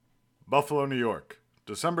Buffalo, New York,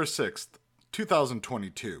 December 6th,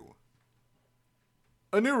 2022.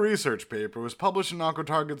 A new research paper was published in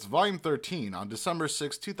Oncotarget's Volume 13 on December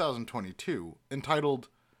 6, 2022, entitled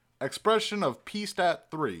Expression of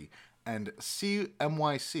pSTAT3 and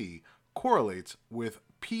CMYC Correlates with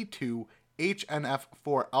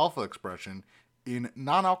P2HNF4 alpha expression in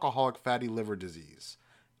Non-Alcoholic Fatty Liver Disease,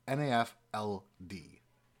 NAFLD.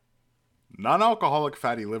 Non-alcoholic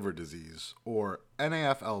fatty liver disease, or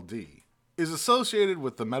NAFLD, is associated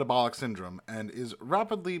with the metabolic syndrome and is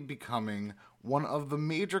rapidly becoming one of the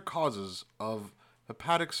major causes of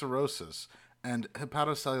hepatic cirrhosis and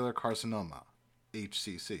hepatocellular carcinoma,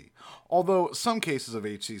 HCC, although some cases of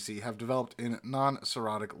HCC have developed in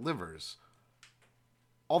non-cirrhotic livers.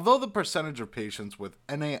 Although the percentage of patients with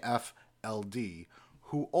NAFLD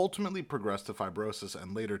who ultimately progress to fibrosis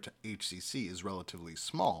and later to HCC is relatively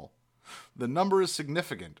small, the number is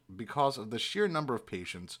significant because of the sheer number of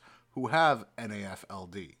patients who have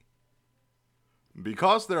NAFLD.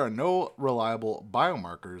 Because there are no reliable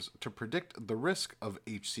biomarkers to predict the risk of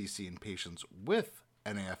HCC in patients with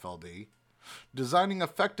NAFLD, designing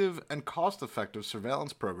effective and cost-effective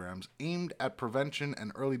surveillance programs aimed at prevention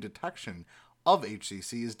and early detection of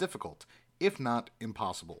HCC is difficult, if not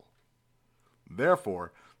impossible.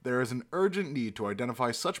 Therefore, there is an urgent need to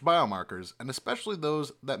identify such biomarkers, and especially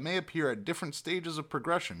those that may appear at different stages of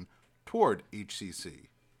progression toward HCC.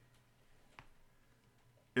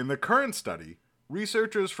 In the current study,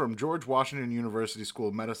 researchers from George Washington University School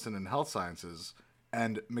of Medicine and Health Sciences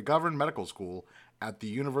and McGovern Medical School at the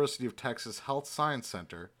University of Texas Health Science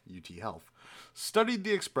Center, UT Health, studied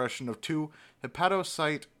the expression of two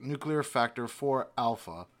hepatocyte nuclear factor 4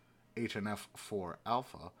 alpha, HNF4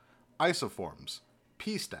 alpha, isoforms,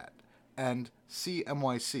 pSTAT, and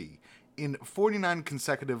CMYC in 49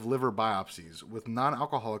 consecutive liver biopsies with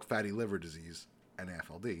non-alcoholic fatty liver disease,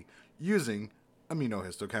 NAFLD, using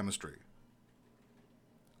immunohistochemistry.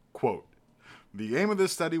 Quote, the aim of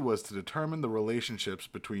this study was to determine the relationships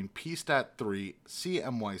between pSTAT3,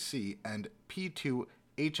 CMYC, and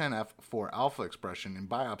P2HNF4 alpha expression in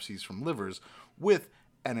biopsies from livers with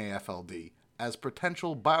NAFLD as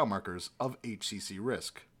potential biomarkers of HCC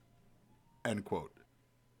risk. End quote.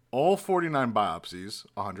 All 49 biopsies,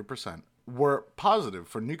 100%, were positive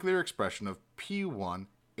for nuclear expression of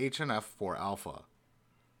P1HNF4 alpha.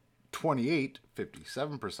 28,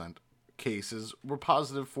 57%, cases were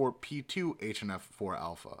positive for P2HNF4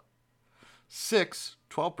 alpha. 6,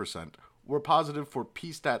 12%, were positive for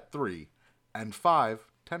pSTAT3, and 5,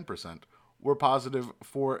 10%, were positive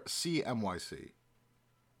for CMYC.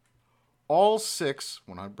 All 6,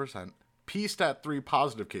 100%, pSTAT3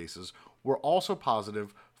 positive cases were also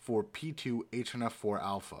positive for P2HNF4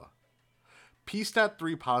 alpha.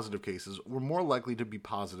 pSTAT3 positive cases were more likely to be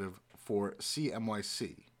positive for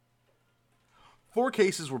CMYC. 4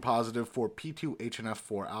 cases were positive for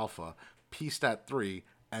P2HNF4 alpha, pSTAT3,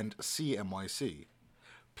 and CMYC.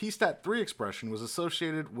 pSTAT3 expression was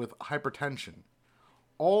associated with hypertension.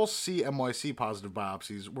 All CMYC positive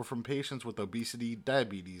biopsies were from patients with obesity,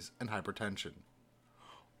 diabetes, and hypertension.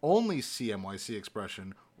 Only CMYC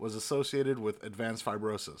expression was associated with advanced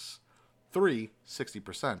fibrosis.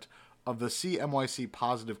 60%, of the CMYC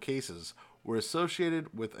positive cases were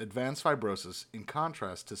associated with advanced fibrosis in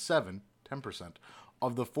contrast to 10%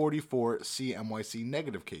 of the 44 CMYC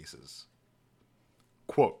negative cases.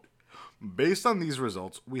 Quote, based on these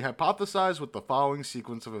results, we hypothesize with the following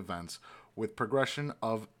sequence of events with progression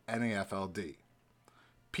of NAFLD.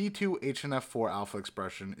 P2HNF4 alpha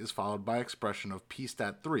expression is followed by expression of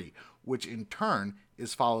pSTAT3, which in turn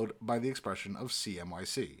is followed by the expression of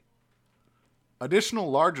CMYC. Additional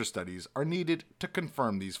larger studies are needed to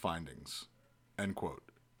confirm these findings. End quote.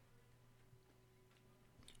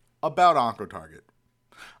 About Oncotarget.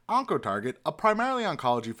 Oncotarget, a primarily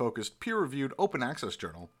oncology-focused, peer-reviewed open-access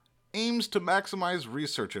journal, aims to maximize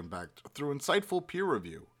research impact through insightful peer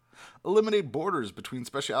review, eliminate borders between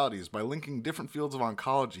specialties by linking different fields of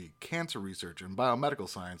oncology, cancer research, and biomedical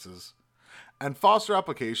sciences, and foster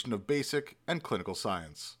application of basic and clinical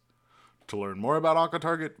science. To learn more about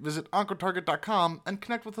Oncotarget, visit Oncotarget.com and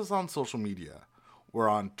connect with us on social media. We're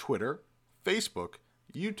on Twitter, Facebook,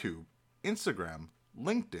 YouTube, Instagram,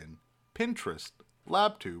 LinkedIn, Pinterest,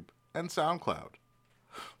 LabTube, and SoundCloud.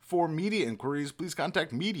 For media inquiries, please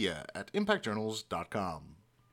contact media@impactjournals.com.